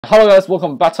Hello guys,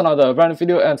 welcome back to another brand new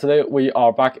video, and today we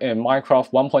are back in Minecraft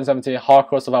 1.17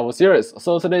 Hardcore Survival Series.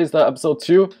 So today is the episode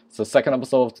 2, it's the second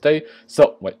episode of today.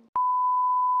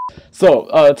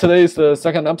 Today is the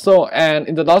second episode, and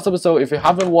in the last episode, if you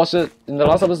haven't watched it, in the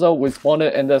last episode we spawned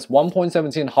it in this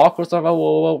 1.17 Hardcore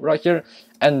Survival world right here,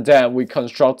 and then we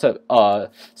constructed a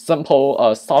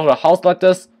simple starter house like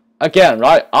this. Again,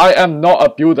 right, I am not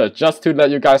a builder, just to let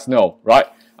you guys know, right?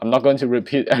 I'm not going to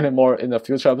repeat anymore in the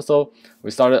future episode.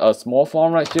 We started a small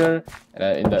farm right here,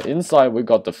 and in the inside we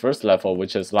got the first level,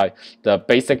 which is like the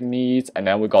basic needs, and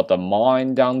then we got the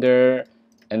mine down there,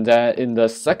 and then in the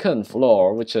second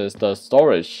floor, which is the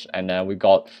storage, and then we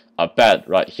got a bed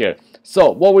right here.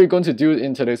 So what we're going to do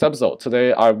in today's episode,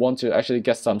 today I want to actually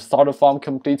get some starter farm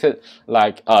completed,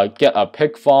 like get a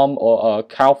pig farm or a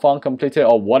cow farm completed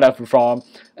or whatever farm,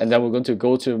 and then we're going to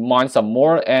go to mine some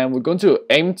more, and we're going to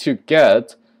aim to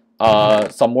get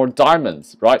some more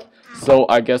diamonds, right? So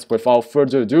I guess without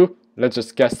further ado, let's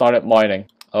just get started mining.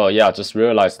 Oh yeah, just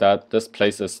realized that this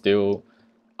place is still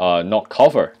not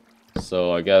covered.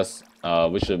 So I guess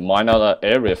we should mine out an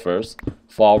area first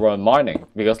for our mining.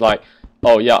 Because like,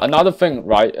 oh yeah, another thing,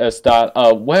 right, is that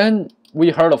when we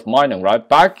heard of mining, right,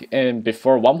 back in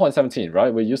before 1.17,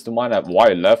 right, we used to mine at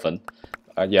Y11.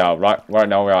 Yeah, right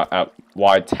now we are at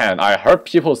Y10. I heard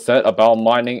people said about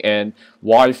mining in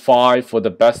Y5 for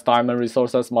the best diamond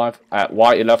resources, mine at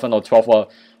Y11 or 12 or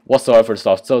whatsoever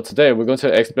stuff. So today we're going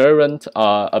to experiment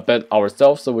a bit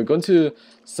ourselves. So we're going to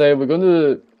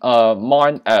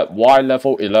mine at Y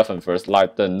level 11 first,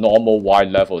 like the normal Y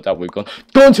level that we're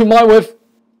going to mine with.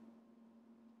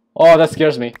 Oh, that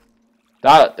scares me.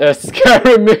 That is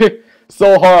scaring me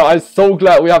so hard. I'm so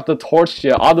glad we have the torch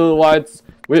here. Otherwise,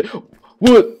 we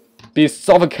would be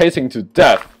suffocating to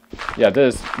death. Yeah,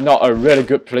 this is not a really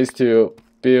good place to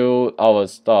build our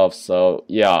stuff. So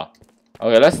yeah,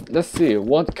 okay, let's see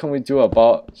what can we do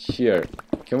about here.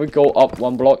 Can we go up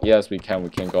one block? Yes, we can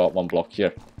go up one block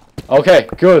here. Okay,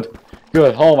 good.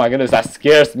 Oh my goodness, that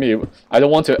scares me. I don't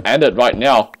want to end it right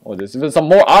now. Oh, there's even some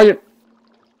more iron.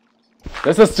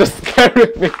 This is just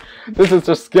scaring me. This is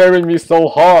just scaring me so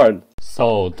hard.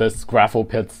 So this gravel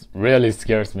pit really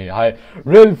scares me. I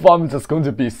really thought I'm just going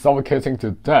to be suffocating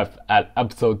to death at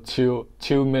episode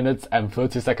 2 minutes and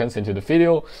 30 seconds into the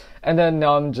video, and then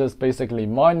now I'm just basically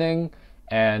mining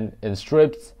and in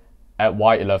strips at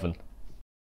Y11.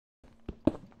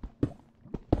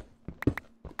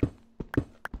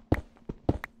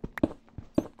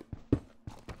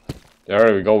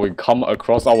 There we go, we come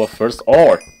across our first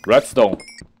ore, redstone.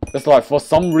 It's like for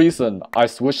some reason I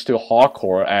switched to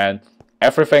hardcore and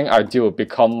everything I do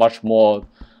become much more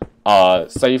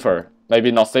safer.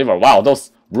 Maybe not safer. Wow,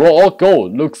 those raw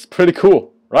gold looks pretty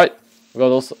cool, right? We got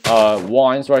those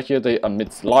wines right here, they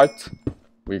emit light.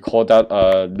 We call that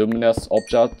luminous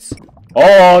objects.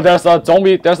 Oh, there's a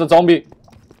zombie, there's a zombie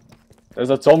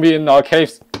in our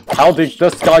caves. How did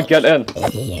this guy get in?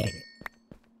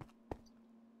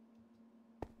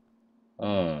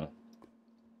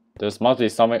 This must be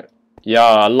something.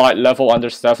 Yeah, light level under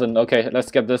 7. Okay,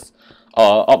 let's get this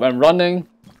up and running.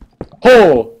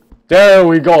 Oh, there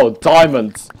we go,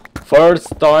 diamonds.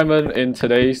 First diamond in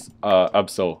today's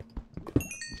episode.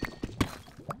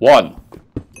 1,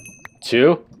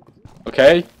 2,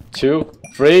 okay, 2,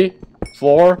 3,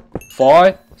 4,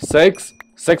 5, 6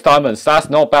 diamonds. That's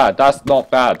not bad, that's not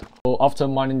bad. So after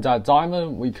mining that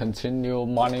diamond, we continue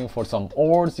mining for some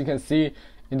ores. You can see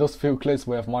in those few clips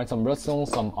we have mined some redstone,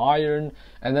 some iron,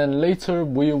 and then later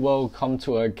we will come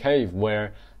to a cave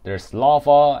where there's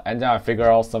lava, and then I figure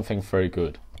out something very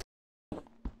good.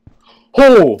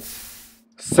 Oh!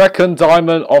 Second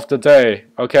diamond of the day.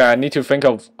 Okay, I need to think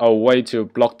of a way to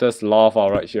block this lava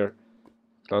right here.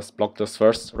 Let's block this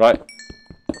first, right?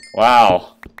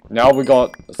 Wow. Now we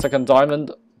got a second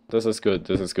diamond. This is good,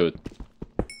 this is good.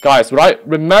 Guys, right?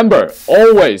 Remember,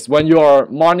 always when you are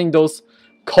mining those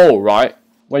coal, right?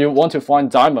 When you want to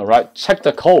find diamond, right? Check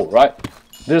the coal, right?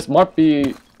 There might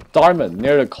be diamond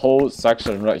near the coal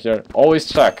section right here. Always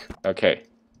check. Okay,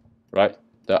 right?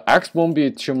 The axe won't be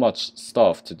too much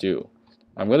stuff to do.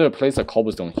 I'm going to place a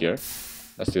cobblestone here.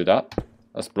 Let's do that.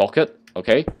 Let's block it.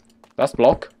 Okay, let's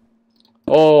block.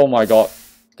 Oh my god,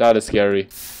 that is scary.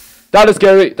 That is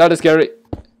scary. That is scary.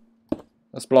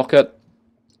 Let's block it.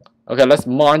 Okay, let's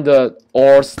mine the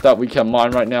ores that we can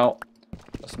mine right now.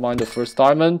 Let's mine the first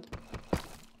diamond.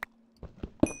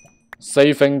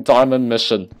 Saving diamond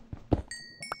mission.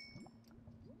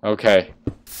 Okay.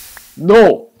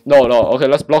 No. Okay,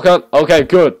 let's block it. Okay,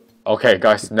 good. Okay,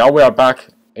 guys, now we are back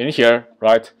in here,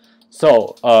 right?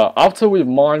 So, after we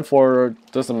mine for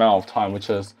this amount of time, which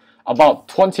is about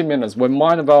 20 minutes. We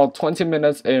mine about 20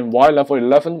 minutes in Y level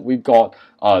 11. We got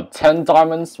 10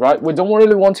 diamonds, right? We don't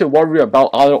really want to worry about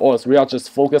other ores. We are just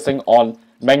focusing on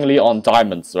mainly on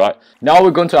diamonds, right? Now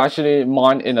we're going to actually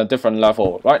mine in a different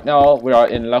level. Right now we are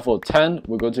in level 10.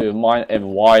 We're going to mine in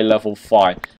Y level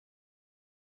 5.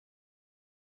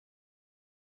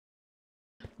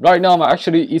 Right now I'm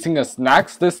actually eating a snack.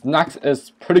 This snack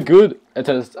is pretty good. It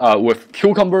is with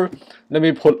cucumber. Let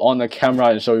me put on the camera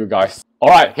and show you guys.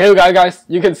 Alright, here you go guys.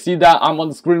 You can see that I'm on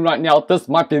the screen right now. This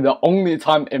might be the only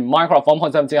time in Minecraft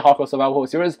 1.17 Hardcore Survival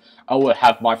series I will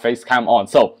have my face cam on.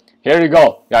 So here you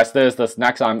go, guys. This is the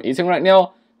snacks I'm eating right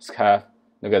now. Look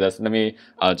at this. Let me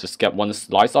just get one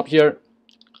slice up here.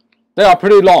 They are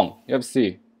pretty long. You have to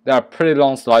see. They are pretty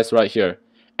long slice right here.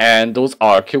 And those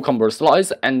are cucumber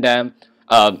slice. And then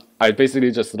I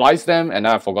basically just slice them and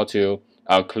I forgot to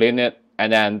clean it.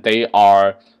 And then they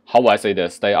are, how do I say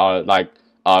this? They are like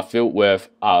filled with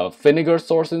vinegar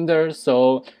sauce in there.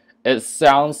 So it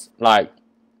sounds like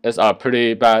it's a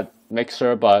pretty bad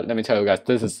mixture. But let me tell you guys,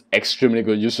 this is extremely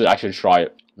good. You should actually try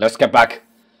it. Let's get back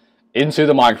into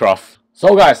the Minecraft.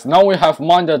 So guys, now we have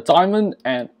mined a diamond,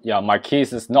 and yeah, my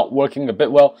keys is not working a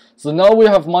bit well. So now we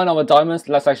have mined our diamonds.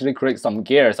 Let's actually create some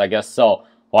gears, I guess. So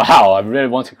wow, I really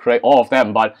want to create all of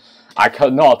them, but I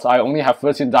cannot. I only have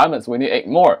 13 diamonds. We need 8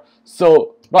 more.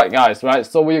 So right guys, right,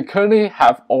 so we currently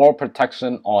have all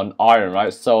protection on iron,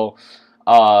 right? So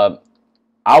I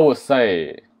would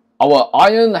say our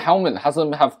iron helmet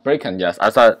hasn't have broken yet.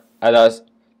 As at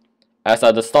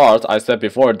the start I said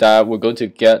before that we're going to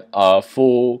get a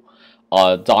full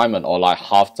diamond or like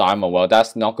half diamond. Well,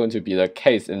 that's not going to be the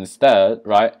case. Instead,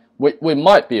 right, we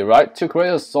might be, right, to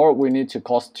create a sword we need to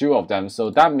cost 2 of them. So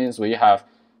that means we have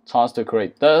chance to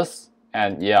create this,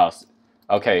 and yes,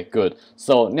 okay, good.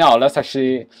 So now let's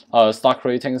actually start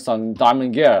creating some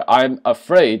diamond gear. I'm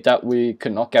afraid that we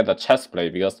could not get the chest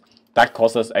plate because that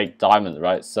costs us 8 diamonds,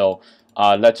 right? So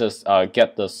let's just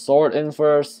get the sword in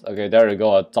first. Okay, there we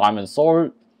go, a diamond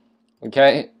sword.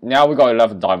 Okay, now we got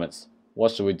 11 diamonds.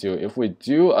 What should we do? If we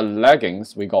do a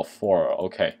leggings, we got 4.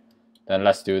 Okay, then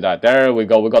let's do that. There we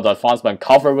go. We got the advancement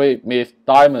covered with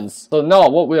diamonds. So now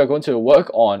what we are going to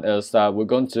work on is that we're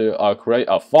going to create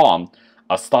a farm,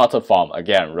 a starter farm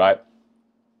again, right?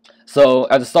 So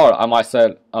at the start, I might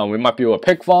say we might build a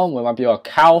pig farm, we might build a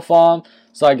cow farm.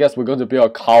 So I guess we're going to build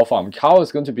a cow farm. Cow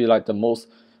is going to be like the most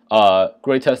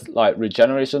greatest like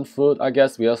regeneration food, I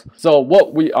guess. Because so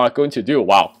what we are going to do,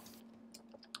 wow,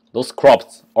 those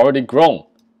crops already grown.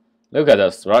 Look at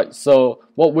this, right? So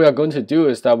what we are going to do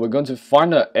is that we're going to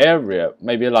find an area,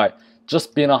 maybe like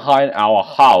just behind our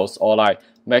house, or like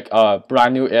make a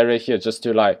brand new area here just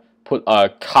to like put a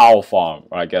cow farm,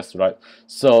 I guess, right?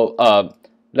 So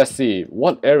let's see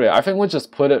what area. I think we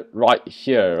just put it right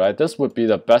here, right? This would be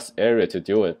the best area to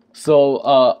do it.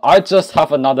 So I just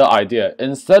have another idea.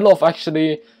 Instead of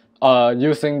actually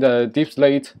using the deep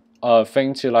slate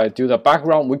thing to like do the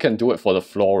background, we can do it for the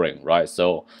flooring, right?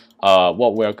 So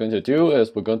what we're going to do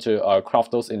is we're going to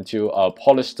craft those into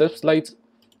polished deep slate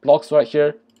blocks right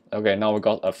here. Okay, now we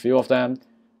got a few of them.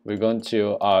 We're going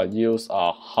to use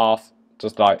half,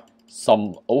 just like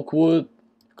some oak wood.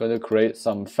 Going to create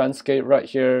some fence gate right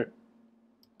here.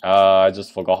 I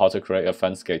just forgot how to create a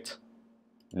fence gate.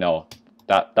 No,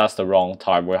 that's the wrong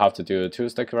time. We have to do a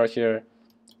 2-stick right here,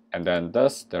 and then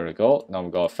this. There we go. Now we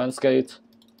got a fence gate.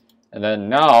 And then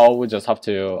now we just have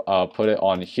to put it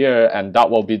on here, and that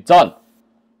will be done.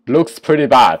 Looks pretty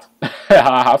bad.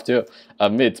 I have to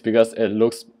admit, because it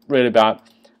looks really bad.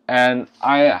 And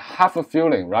I have a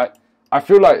feeling, right? I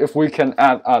feel like if we can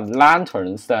add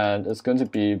lanterns, then it's going to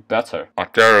be better. Oh,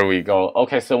 there we go.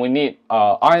 Okay, so we need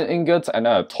iron ingots and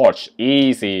a torch.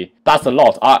 Easy. That's a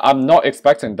lot. I'm not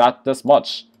expecting that this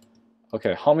much.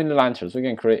 Okay, how many lanterns? We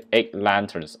can create 8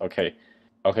 lanterns. Okay.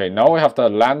 Okay, now we have the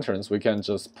lanterns. We can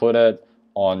just put it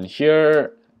on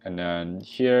here, and then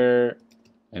here,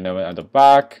 and then at the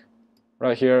back,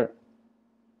 right here.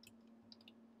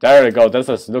 There we go. This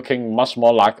is looking much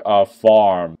more like a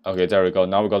farm. Okay, there we go.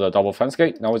 Now we got a double fence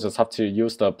gate. Now we just have to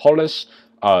use the polish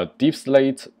deep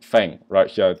slate thing right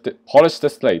here. Polish the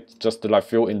slate just to like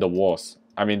fill in the walls.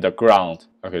 I mean the ground.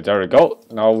 Okay, there we go.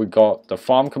 Now we got the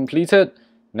farm completed.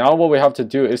 Now what we have to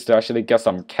do is to actually get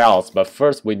some cows. But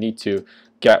first we need to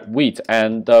get wheat.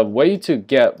 And the way to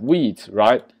get wheat,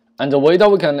 right? And the way that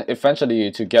we can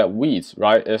eventually to get wheat,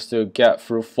 right, is to get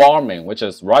through farming, which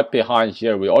is right behind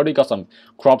here. We already got some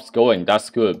crops going.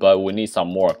 That's good, but we need some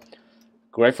more.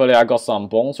 Gratefully, I got some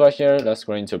bones right here. Let's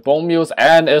go into bone meals,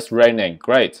 and it's raining.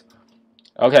 Great.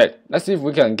 Okay, let's see if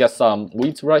we can get some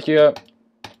wheat right here.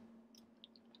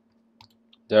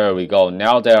 There we go.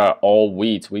 Now they are all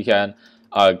wheat. We can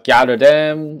gather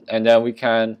them, and then we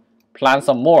can plant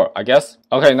some more, I guess.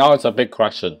 Okay, now it's a big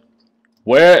question.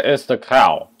 Where is the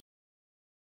cow?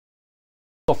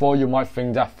 First of all, you might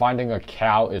think that finding a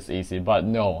cow is easy, but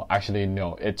no, actually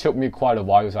no. It took me quite a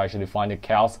while to actually find the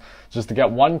cows. Just to get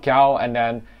one cow, and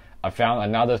then I found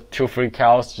another 2-3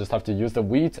 cows. Just have to use the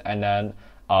wheat and then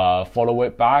follow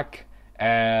it back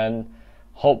and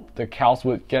hope the cows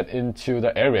would get into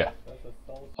the area.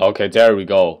 Okay, there we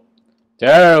go.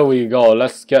 There we go.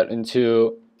 Let's get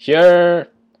into here.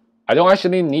 I don't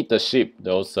actually need the sheep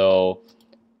though, so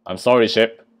I'm sorry,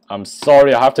 sheep. I'm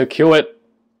sorry, I have to kill it.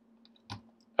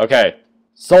 Okay,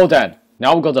 so then,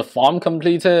 now we got the farm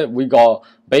completed, we got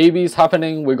babies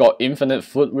happening, we got infinite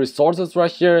food resources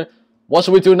right here. What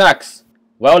should we do next?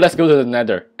 Well, let's go to the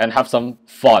nether and have some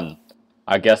fun,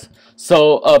 I guess.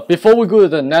 So, before we go to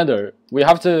the nether, we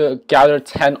have to gather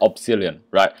 10 obsidian,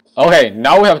 right? Okay,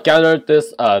 now we have gathered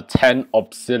this 10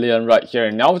 obsidian right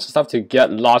here. Now we just have to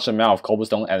get large amount of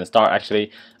cobblestone and start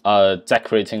actually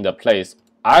decorating the place.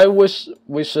 I wish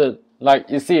we should, like,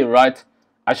 you see, right?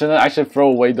 I shouldn't actually throw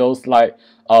away those like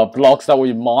blocks that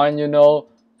we mine, you know,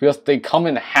 because they come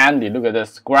in handy. Look at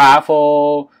this,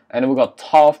 gravel, and then we got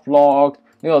tough block.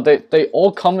 You know, they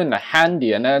all come in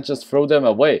handy, and then I just throw them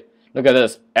away. Look at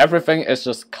this, everything is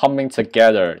just coming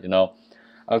together, you know.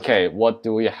 Okay, what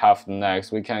do we have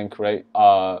next? We can create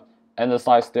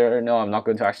andesite there. No, I'm not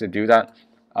going to actually do that.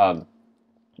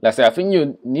 Let's say I think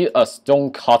you need a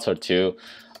stone cutter to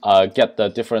get the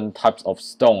different types of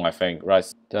stone, I think, right?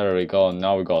 There we go.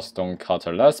 Now we got stone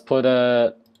cutter. Let's put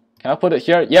it, can I put it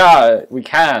here? Yeah, we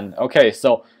can. Okay,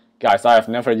 so guys, I have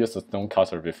never used a stone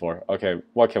cutter before. Okay,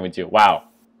 what can we do? Wow,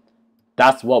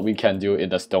 that's what we can do in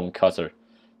the stone cutter.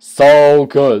 So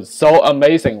good, so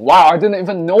amazing. Wow, I didn't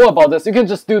even know about this. You can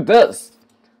just do this.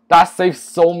 That saves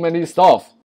so many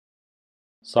stuff.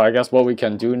 So I guess what we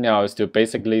can do now is to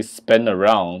basically spin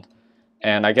around.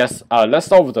 And I guess let's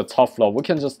start with the top floor. We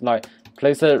can just like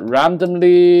place it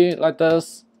randomly like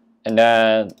this, and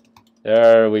then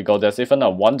there we go. There's even a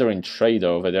wandering trader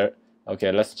over there.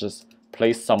 Okay, let's just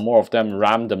place some more of them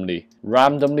randomly.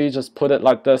 Randomly, just put it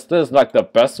like this. This is like the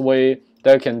best way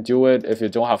that you can do it if you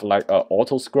don't have like an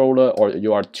auto scroller or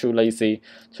you are too lazy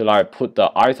to like put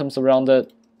the items around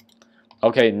it.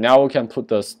 Okay, now we can put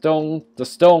the stone.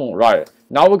 Right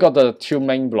now we got the 2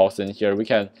 main blocks in here. We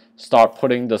can start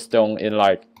putting the stone in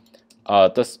like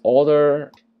this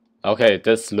order. Okay,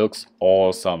 this looks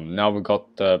awesome. Now we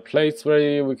got the plates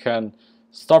ready. We can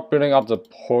start building up the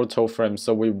portal frame.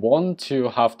 So we want to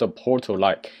have the portal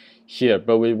like here,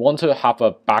 but we want to have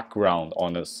a background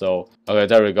on it. So okay,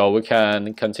 there we go. We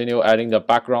can continue adding the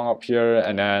background up here,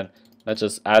 and then let's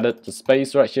just add it the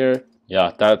space right here.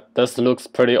 Yeah, this looks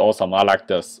pretty awesome. I like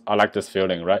this. I like this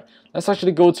feeling, right? Let's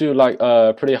actually go to like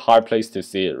a pretty high place to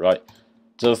see it, right?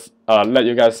 Just let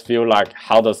you guys feel like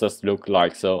how does this look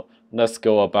like. So let's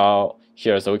go about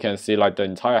here so we can see like the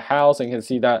entire house, and you can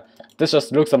see that this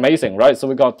just looks amazing, right? So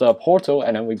we got the portal,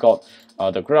 and then we got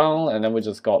the ground, and then we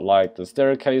just got like the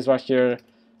staircase right here.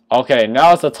 Okay,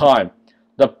 now's the time,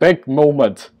 the big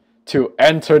moment to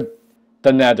enter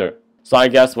the nether. So I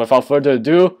guess without further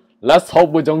ado, let's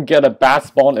hope we don't get a bad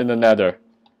spawn in the nether.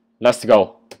 Let's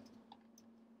go.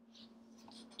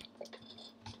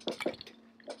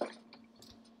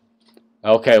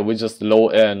 Okay, we just load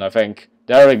in, I think.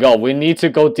 There we go. We need to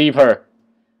go deeper.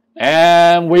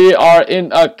 And we are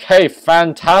in a cave.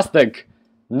 Fantastic.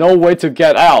 No way to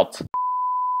get out.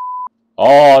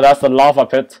 Oh, that's the lava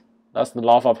pit. That's the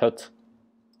lava pit.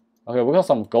 Okay, we got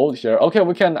some gold here. Okay,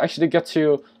 we can actually get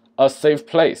to a safe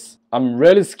place. I'm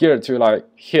really scared to like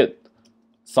hit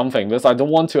something because I don't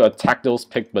want to attack those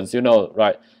pigments, you know,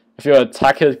 right? If you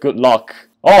attack it, good luck.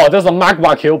 Oh, there's a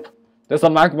magma cube. There's a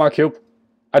magma cube.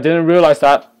 I didn't realize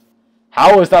that.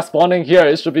 How is that spawning here?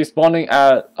 It should be spawning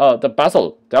at the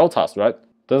basalt deltas, right?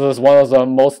 This is one of the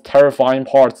most terrifying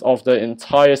parts of the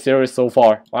entire series so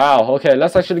far. Wow, okay,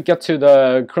 let's actually get to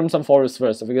the Crimson Forest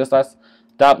first, because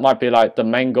that might be like the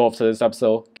main goal of this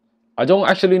episode. I don't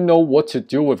actually know what to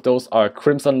do with those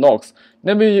crimson logs.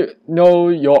 Let me know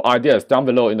your ideas down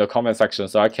below in the comment section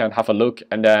so I can have a look,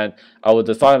 and then I will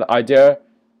decide an idea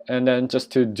and then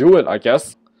just to do it, I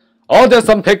guess. Oh, there's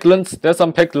some piglins. There's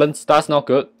some piglins. That's not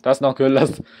good. That's not good.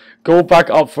 Let's go back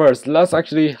up first. Let's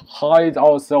actually hide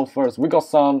ourselves first. We got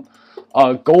some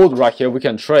gold right here we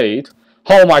can trade.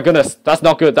 Oh my goodness. That's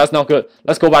not good. That's not good.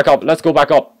 Let's go back up. Let's go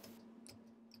back up.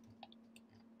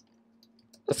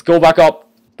 Let's go back up.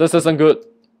 This isn't good.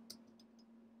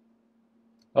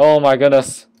 Oh my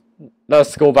goodness.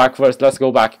 Let's go back first. Let's go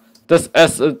back. This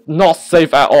is not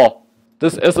safe at all.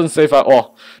 This isn't safe at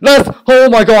all. Oh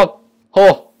my god.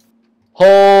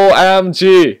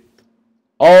 OMG.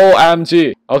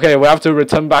 OMG. Okay, we have to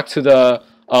return back to the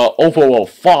overworld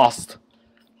fast.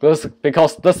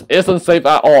 Because this isn't safe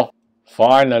at all.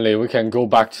 Finally, we can go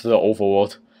back to the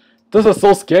overworld. This is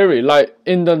so scary. Like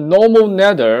in the normal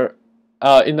nether,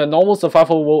 in the normal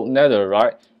survival world nether,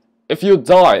 right? If you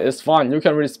die, it's fine, you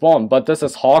can respawn, but this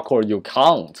is hardcore, you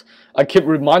can't. I keep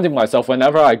reminding myself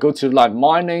whenever I go to like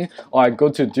mining, or I go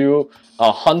to do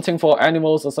hunting for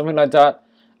animals or something like that,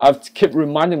 I keep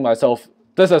reminding myself,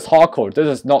 this is hardcore, this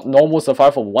is not normal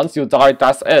survival. Once you die,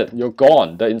 that's it, you're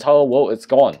gone. The entire world is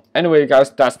gone. Anyway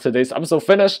guys, that's today's episode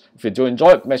finished. If you do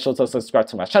enjoy it, make sure to subscribe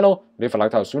to my channel, leave a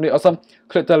like, that was really awesome.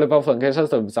 Click the like button for notifications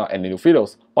to miss out any new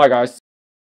videos. Bye guys.